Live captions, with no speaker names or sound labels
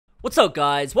What's up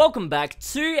guys, welcome back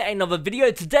to another video.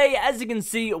 Today, as you can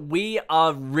see, we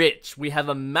are rich. We have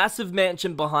a massive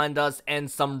mansion behind us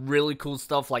and some really cool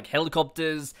stuff like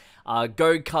helicopters,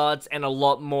 go-karts, and a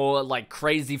lot more like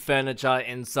crazy furniture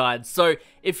inside. So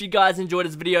if you guys enjoyed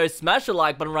this video, smash the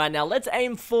like button right now. Let's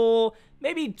aim for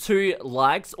maybe 2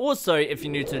 likes. Also, if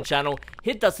you're new to the channel,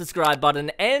 hit that subscribe button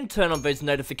and turn on those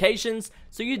notifications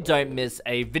so you don't miss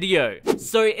a video.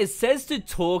 So it says to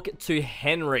talk to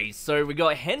Henry. So we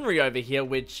got Henry over here,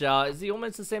 which is he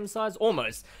almost the same size?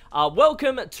 Almost.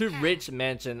 Welcome to Rich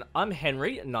Mansion. I'm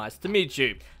Henry. Nice to meet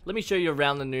you. Let me show you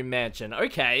around the new mansion.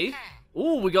 Okay.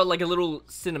 Ooh, we got like a little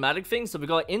cinematic thing. So we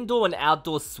got indoor and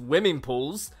outdoor swimming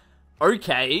pools.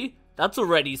 Okay. That's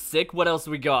already sick. What else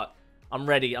we got? I'm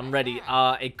ready.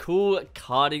 A cool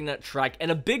karting track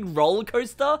and a big roller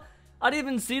coaster. I didn't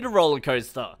even see the roller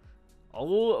coaster.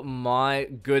 Oh my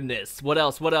goodness. What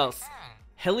else?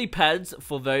 Helipads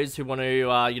for those who want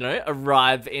to, you know,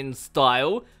 arrive in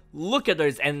style. Look at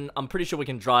those, and I'm pretty sure we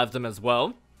can drive them as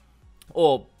well.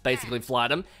 Or basically fly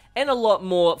them. And a lot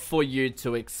more for you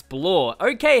to explore.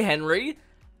 Okay, Henry.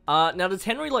 Now does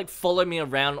Henry like follow me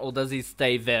around or does he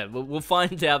stay there? We'll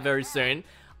find out very soon.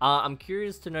 I'm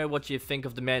curious to know what you think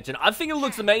of the mansion. I think it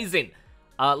looks amazing.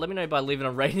 Let me know by leaving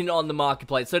a rating on the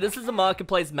marketplace. So this is the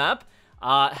marketplace map.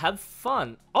 Have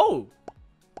fun. Oh,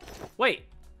 wait.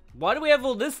 Why do we have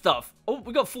all this stuff? Oh,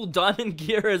 we got full diamond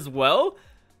gear as well.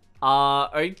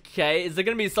 Okay. Is there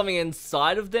going to be something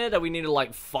inside of there that we need to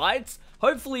like fight?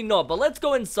 Hopefully not, but let's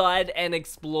go inside and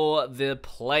explore the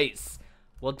place.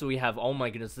 What do we have? Oh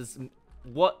my goodness. This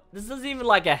isn't even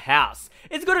like a house.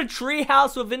 It's got a tree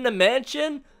house within the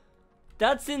mansion.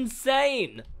 That's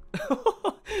insane.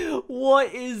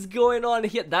 What is going on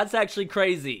here? That's actually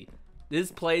crazy.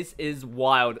 This place is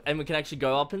wild. And we can actually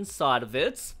go up inside of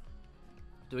it.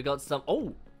 Do we got some...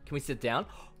 Oh, can we sit down?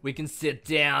 We can sit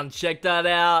down. Check that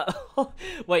out.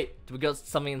 Wait, do we got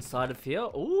something inside of here?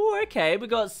 Oh, okay. We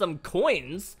got some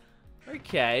coins.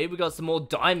 Okay, we got some more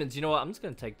diamonds. You know what? I'm just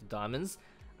going to take the diamonds.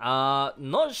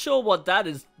 Not sure what that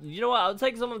is. You know what? I'll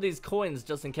take some of these coins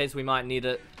just in case we might need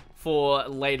it for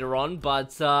later on.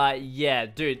 But, yeah,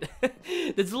 dude.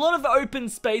 There's a lot of open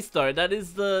space, though. That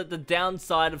is the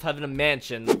downside of having a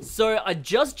mansion. So, I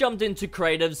just jumped into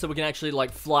creative so we can actually,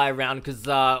 like, fly around. Because,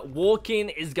 walking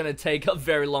is going to take a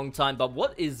very long time. But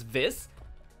what is this?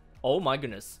 Oh, my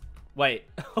goodness. Wait.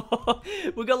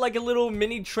 We got, like, a little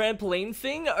mini trampoline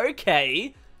thing?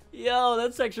 Okay. Yo,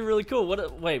 that's actually really cool.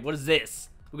 Wait, what is this?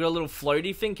 We got a little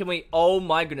floaty thing. Can we... Oh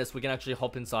my goodness, we can actually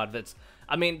hop inside of it.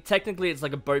 I mean, technically it's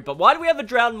like a boat, but why do we have a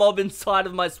drowned mob inside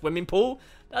of my swimming pool?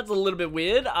 That's a little bit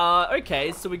weird.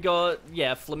 Okay, so we got...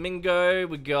 Yeah, flamingo.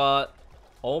 We got...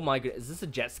 Oh my goodness, is this a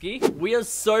jet ski? We are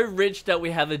so rich that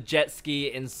we have a jet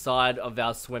ski inside of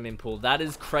our swimming pool. That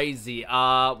is crazy.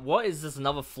 What is this?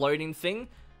 Another floating thing?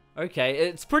 Okay,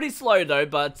 it's pretty slow though,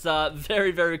 but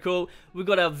very, very cool. We've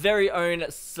got our very own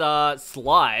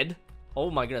slide. Oh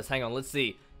my goodness, hang on, let's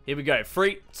see. Here we go.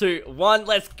 3, 2, 1,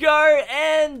 let's go.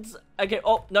 And okay,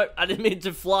 oh no, I didn't mean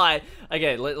to fly.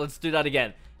 Okay, let's do that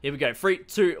again. Here we go. 3,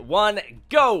 2, 1,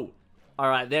 go.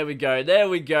 Alright, there we go.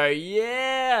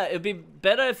 Yeah, it'd be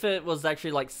better if it was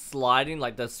actually like sliding,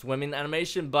 like the swimming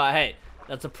animation. But hey,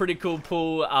 that's a pretty cool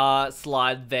pool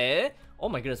slide there. Oh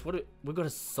my goodness, we got a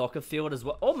soccer field as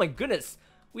well. Oh my goodness,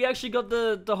 we actually got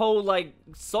the whole like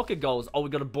soccer goals. Oh, we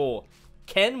got a ball.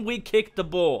 Can we kick the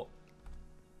ball?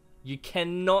 You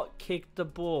cannot kick the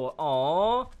ball.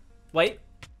 Aww. Wait.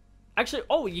 Actually,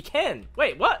 oh, you can.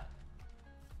 Wait, what?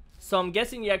 So I'm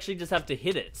guessing you actually just have to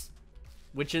hit it.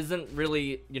 Which isn't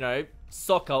really, you know,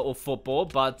 soccer or football.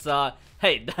 But,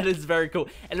 hey, that is very cool.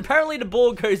 And apparently the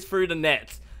ball goes through the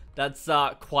net. That's,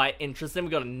 quite interesting. We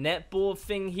got a netball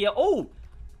thing here. Oh,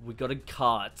 we got a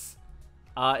cart.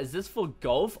 Is this for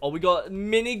golf? Oh, we got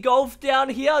mini golf down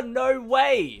here? No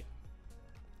way.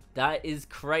 That is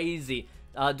crazy.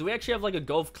 Do we actually have like a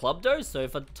golf club though? So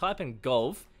if I type in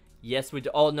golf, yes we do.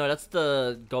 Oh no, that's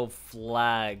the golf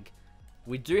flag.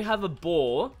 We do have a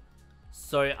ball.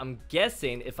 So I'm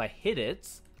guessing if I hit it.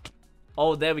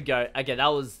 Oh, there we go. Okay, that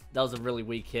was a really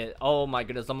weak hit. Oh my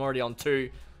goodness, I'm already on 2,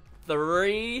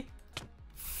 3,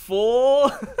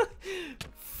 4,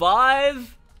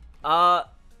 5.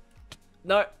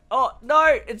 No. Oh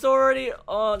no, it's already.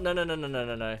 Oh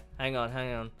no. Hang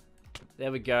on.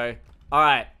 There we go.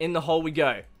 Alright, in the hole we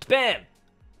go. Bam!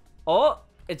 Oh,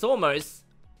 it's almost.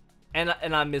 And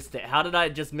I missed it. How did I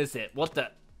just miss it? What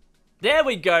the? There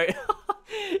we go.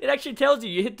 It actually tells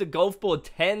you hit the golf ball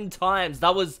 10 times.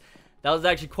 That was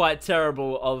actually quite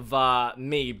terrible of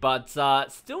me. But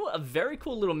still a very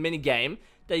cool little mini game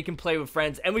that you can play with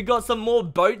friends. And we got some more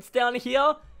boats down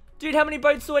here. Dude, how many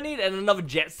boats do I need? And another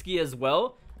jet ski as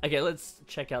well. Okay, let's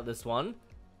check out this one.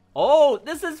 Oh,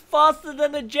 this is faster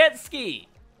than a jet ski.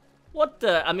 What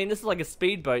the? I mean, this is like a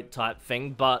speedboat type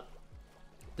thing, but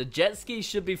the jet ski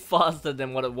should be faster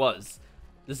than what it was.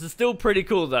 This is still pretty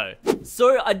cool though.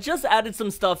 So I just added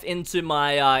some stuff into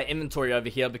my inventory over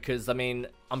here because, I mean,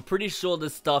 I'm pretty sure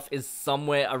this stuff is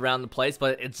somewhere around the place,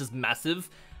 but it's just massive.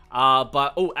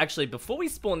 Oh, actually, before we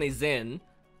spawn these in,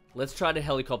 let's try the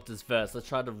helicopters first. Let's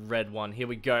try the red one. Here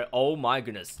we go. Oh my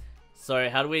goodness. So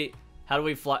how do we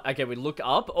fly? Okay, we look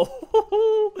up.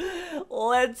 Oh,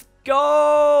 let's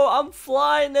go. I'm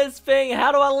flying this thing.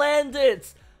 How do I land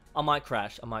it? I might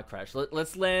crash.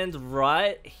 Let's land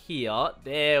right here.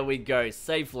 There we go.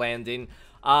 Safe landing.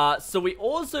 So we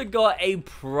also got a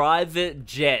private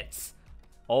jet.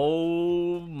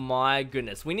 Oh my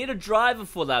goodness. We need a driver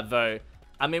for that though.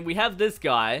 I mean, we have this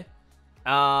guy.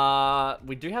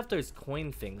 We do have those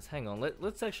coin things. Hang on.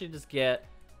 Let's actually just get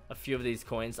a few of these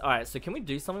coins. Alright, so can we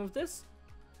do something with this?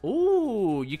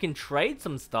 Ooh, you can trade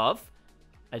some stuff.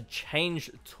 A change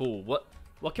tool.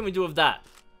 What can we do with that?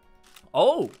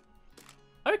 Oh,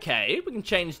 okay, we can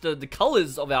change the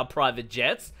colors of our private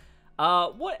jets.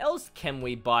 What else can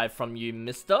we buy from you,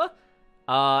 mister?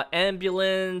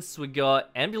 Ambulance, we got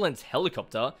ambulance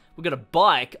helicopter, we got a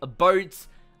bike, a boat,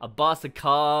 a bus, a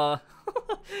car.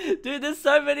 Dude, there's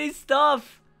so many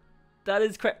stuff. That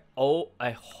is crazy. Oh,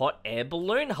 a hot air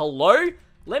balloon, hello?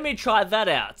 Let me try that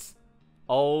out.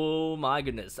 Oh my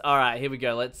goodness. Alright, here we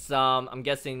go. Let's, I'm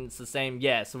guessing it's the same.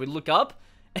 Yeah, so we look up.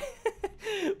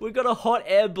 We got a hot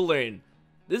air balloon.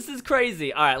 This is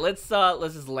crazy. Alright, let's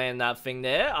just land that thing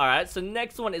there. Alright, so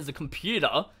next one is a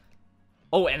computer.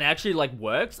 Oh, and it actually, like,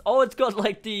 works? Oh, it's got,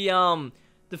 like, the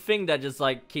thing that just,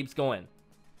 like, keeps going.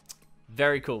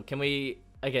 Very cool. Can we...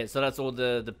 Okay, so that's all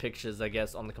the pictures, I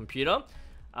guess, on the computer.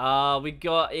 We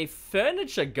got a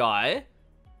furniture guy,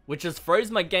 which just froze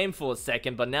my game for a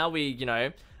second, but now we, you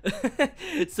know...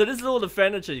 So this is all the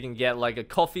furniture you can get, like a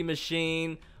coffee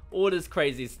machine, all this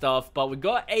crazy stuff. But we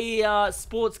got a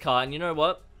sports car, and you know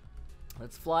what?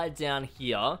 Let's fly down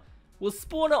here. We'll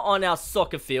spawn it on our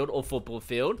soccer field or football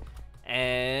field.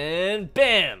 And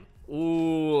bam!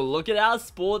 Ooh, look at our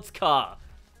sports car.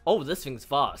 Oh, this thing's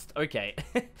fast. Okay.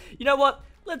 You know what?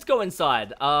 Let's go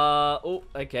inside. Oh,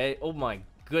 okay. Oh my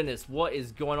goodness, what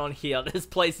is going on here? This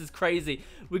place is crazy.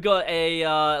 We got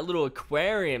a little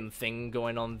aquarium thing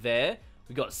going on there.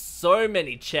 We got so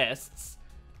many chests.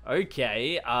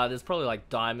 Okay, there's probably like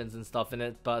diamonds and stuff in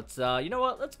it, but you know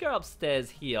what? Let's go upstairs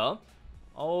here.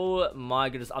 Oh my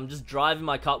goodness, I'm just driving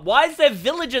my car. Why is there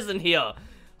villagers in here?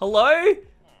 Hello?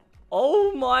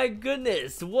 Oh my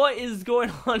goodness, what is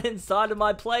going on inside of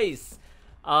my place?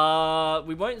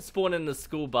 We won't spawn in the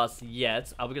school bus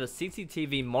yet. We got a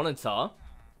CCTV monitor.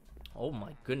 Oh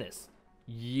my goodness.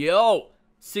 Yo!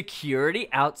 Security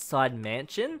outside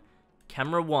mansion?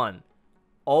 Camera 1.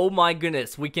 Oh my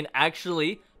goodness, we can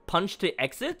actually punch to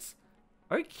exits?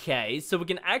 Okay, so we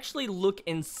can actually look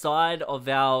inside of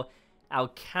our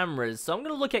cameras. So I'm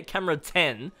gonna look at camera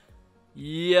 10.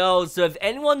 Yo, so if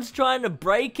anyone's trying to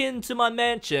break into my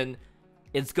mansion,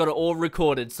 it's got it all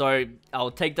recorded, so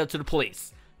I'll take that to the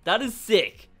police. That is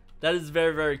sick. That is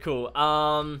very, very cool.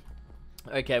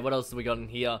 Okay, what else do we got in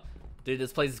here? Dude,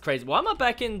 this place is crazy. Why am I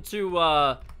back into,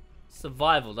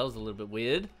 survival? That was a little bit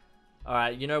weird.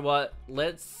 Alright, you know what?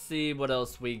 Let's see what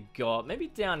else we got. Maybe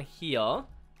down here.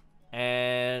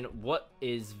 And what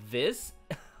is this?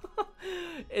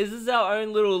 Is this our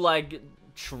own little, like,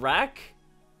 track?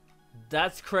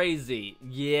 That's crazy.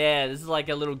 Yeah, this is like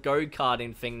a little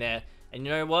go-karting thing there. And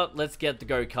you know what? Let's get the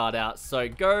go-kart out. So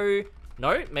go...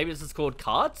 No, maybe this is called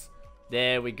carts?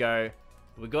 There we go.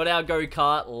 We got our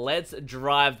go-kart. Let's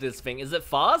drive this thing. Is it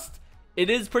fast? It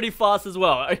is pretty fast as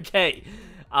well. Okay.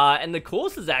 And the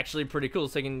course is actually pretty cool.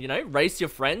 So you can, you know, race your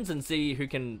friends and see who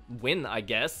can win, I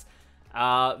guess.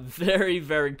 Very,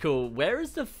 very cool. Where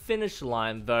is the finish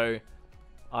line, though?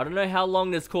 I don't know how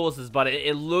long this course is, but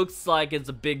it looks like it's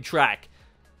a big track.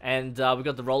 And we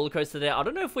got the roller coaster there. I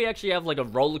don't know if we actually have like a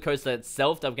roller coaster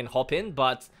itself that we can hop in,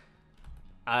 but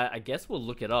I guess we'll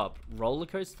look it up. Roller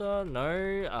coaster?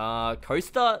 No.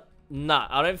 Coaster? Nah,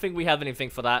 I don't think we have anything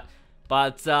for that.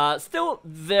 But still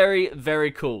very,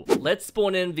 very cool. Let's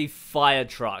spawn in the fire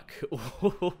truck.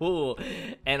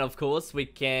 And of course, we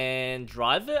can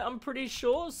drive it, I'm pretty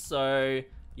sure. So,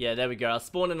 yeah, there we go. I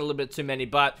spawned in a little bit too many,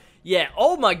 but yeah.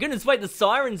 Oh my goodness, wait, the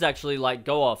sirens actually, like,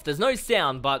 go off. There's no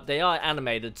sound, but they are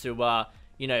animated to,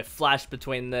 you know, flash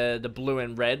between the blue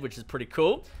and red, which is pretty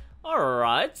cool.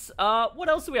 Alright, what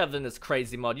else do we have in this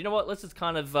crazy mod? You know what, let's just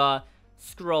kind of,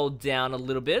 scroll down a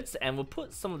little bit, and we'll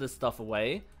put some of this stuff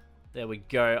away. There we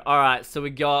go. Alright, so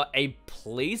we got a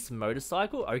police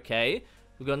motorcycle. Okay.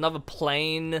 We got another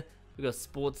plane. We got a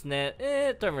sports net.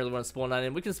 Don't really want to spawn that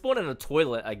in. We can spawn in a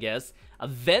toilet, I guess. A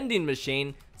vending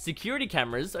machine. Security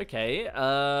cameras. Okay.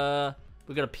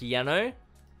 We got a piano.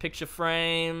 Picture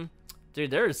frame. Dude,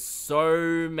 there is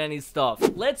so many stuff.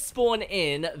 Let's spawn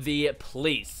in the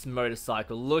police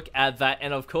motorcycle. Look at that.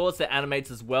 And of course, it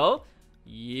animates as well.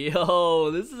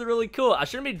 Yo, this is really cool. I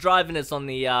shouldn't be driving this on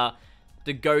the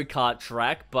go-kart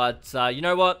track, but you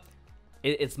know what?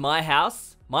 It's my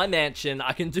house, my mansion.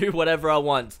 I can do whatever I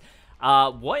want.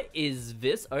 What is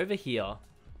this over here?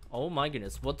 Oh my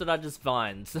goodness, what did I just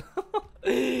find?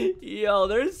 Yo,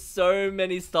 there's so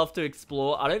many stuff to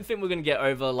explore. I don't think we're gonna get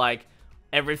over, like,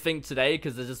 everything today,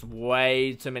 because there's just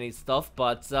way too many stuff,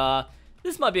 but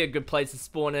this might be a good place to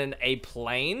spawn in a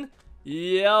plane.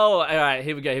 Yo, alright,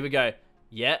 here we go.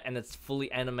 Yeah, and it's fully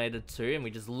animated too, and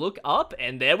we just look up,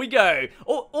 and there we go.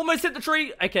 Oh, almost hit the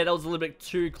tree. Okay, that was a little bit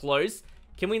too close.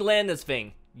 Can we land this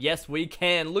thing? Yes, we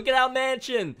can. Look at our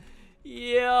mansion.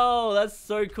 Yo, that's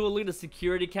so cool. Look at the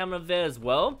security camera there as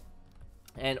well.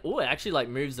 And, oh, it actually, like,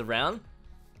 moves around.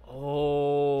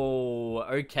 Oh,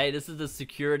 okay, this is the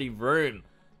security room.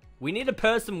 We need a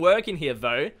person working here,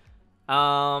 though.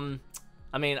 I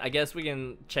mean, I guess we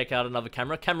can check out another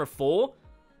camera. Camera 4.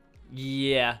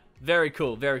 Yeah, very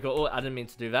cool, very cool. Oh, I didn't mean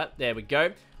to do that. There we go.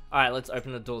 All right, let's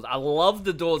open the doors. I love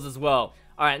the doors as well.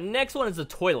 All right, next one is the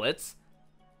toilets.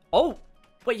 Oh,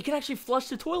 wait, you can actually flush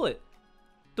the toilet.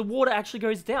 The water actually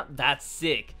goes down. That's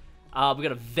sick. We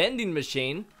got a vending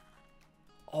machine.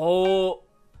 Oh,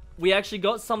 we actually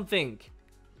got something.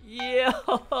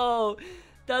 Yo,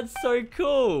 that's so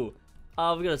cool.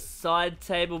 We got a side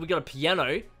table. We got a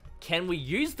piano. Can we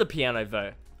use the piano,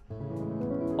 though?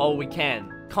 Oh, we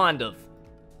can. Kind of.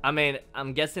 I mean,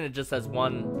 I'm guessing it just has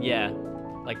one, yeah.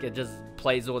 Like, it just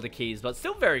plays all the keys. But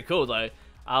still very cool, though.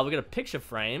 We got a picture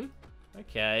frame.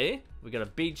 Okay. We got a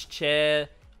beach chair.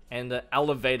 And the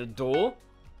elevator door.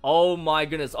 Oh, my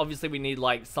goodness. Obviously, we need,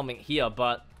 like, something here,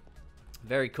 but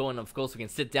very cool. And, of course, we can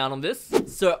sit down on this.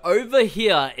 So, over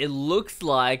here, it looks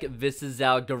like this is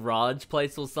our garage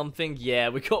place or something. Yeah,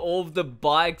 we got all of the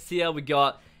bikes here. We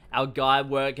got our guy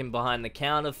working behind the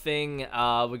counter thing.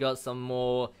 We got some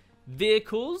more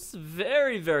vehicles.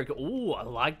 Very, very cool. Ooh, I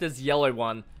like this yellow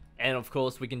one. And, of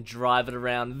course, we can drive it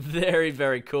around. Very,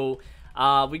 very cool.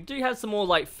 We do have some more,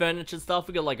 like, furniture stuff.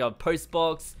 We got, like, a post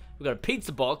box. We got a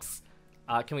pizza box.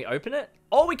 Can we open it?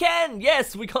 Oh, we can!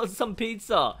 Yes, we got some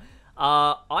pizza.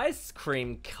 Ice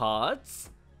cream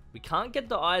carts. We can't get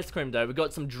the ice cream, though. We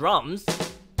got some drums.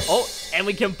 Oh, and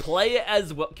we can play it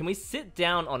as well. Can we sit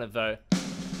down on it, though?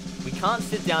 We can't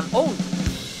sit down. Oh!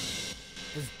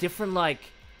 There's different, like,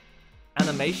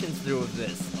 animations through with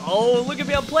this. Oh, look at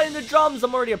me. I'm playing the drums.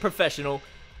 I'm already a professional.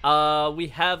 We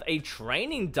have a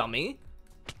training dummy.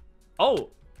 Oh.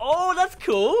 Oh, that's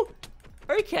cool.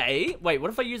 Okay. Wait, what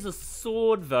if I use a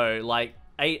sword, though? Like,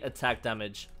 8 attack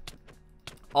damage.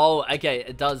 Oh, okay.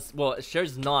 It does. Well, it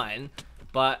shows 9.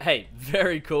 But, hey,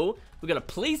 very cool. We got a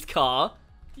police car.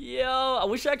 Yo, I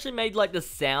wish I actually made, like, the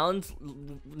sound,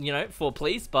 you know, for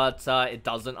police. But, it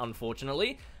doesn't,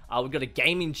 unfortunately. We got a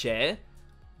gaming chair.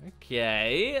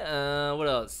 Okay. What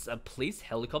else? A police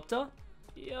helicopter?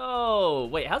 Yo,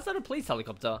 wait, how's that a police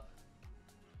helicopter?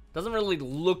 Doesn't really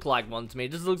look like one to me.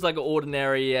 It just looks like an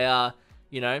ordinary,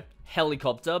 you know,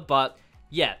 helicopter. But,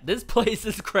 yeah, this place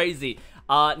is crazy.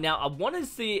 Now, I want to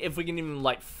see if we can even,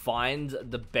 like, find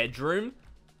the bedroom.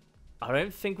 I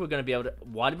don't think we're going to be able to...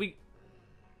 Why did we...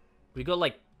 We got,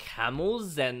 like,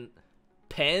 camels and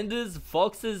pandas,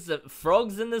 foxes,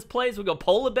 frogs in this place. We got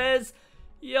polar bears.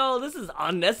 Yo, this is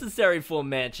unnecessary for a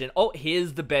mansion. Oh,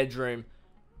 here's the bedroom.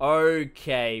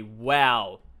 Okay,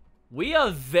 wow. We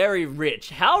are very rich.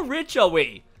 How rich are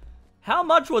we? How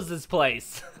much was this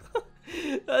place?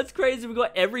 That's crazy. We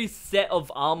got every set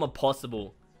of armor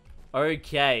possible.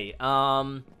 Okay,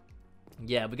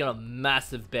 yeah, we got a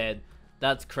massive bed.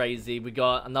 That's crazy. We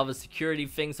got another security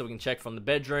thing so we can check from the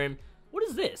bedroom. What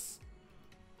is this?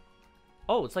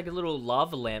 Oh, it's like a little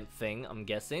lava lamp thing, I'm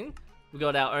guessing. We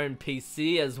got our own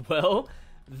PC as well.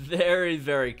 Very,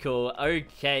 very cool.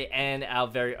 Okay, and our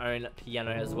very own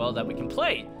piano as well that we can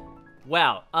play.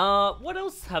 Wow. What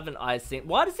else haven't I seen?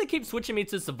 Why does it keep switching me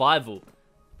to survival?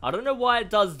 I don't know why it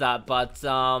does that, but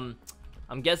I'm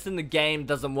guessing the game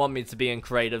doesn't want me to be in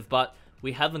creative, but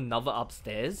we have another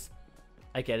upstairs.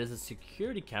 Okay, there's a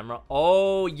security camera.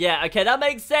 Oh, yeah. Okay, that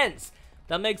makes sense.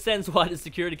 That makes sense why the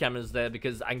security camera is there,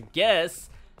 because I guess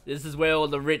this is where all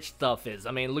the rich stuff is.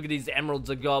 I mean, look at these emeralds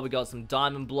I got. We got some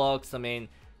diamond blocks. I mean,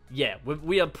 yeah,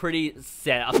 we are pretty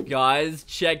set up. Guys,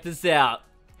 check this out.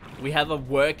 We have a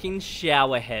working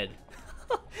shower head.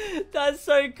 That's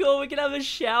so cool. We can have a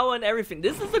shower and everything.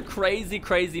 This is a crazy,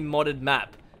 crazy modded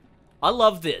map. I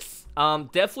love this.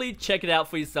 Definitely check it out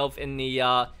for yourself in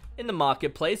the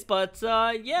marketplace. But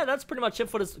yeah, that's pretty much it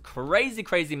for this crazy,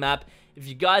 crazy map. If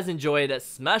you guys enjoyed it,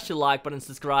 smash the like button,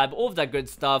 subscribe, all of that good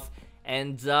stuff.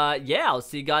 And yeah, I'll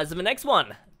see you guys in the next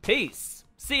one. Peace.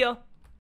 See ya.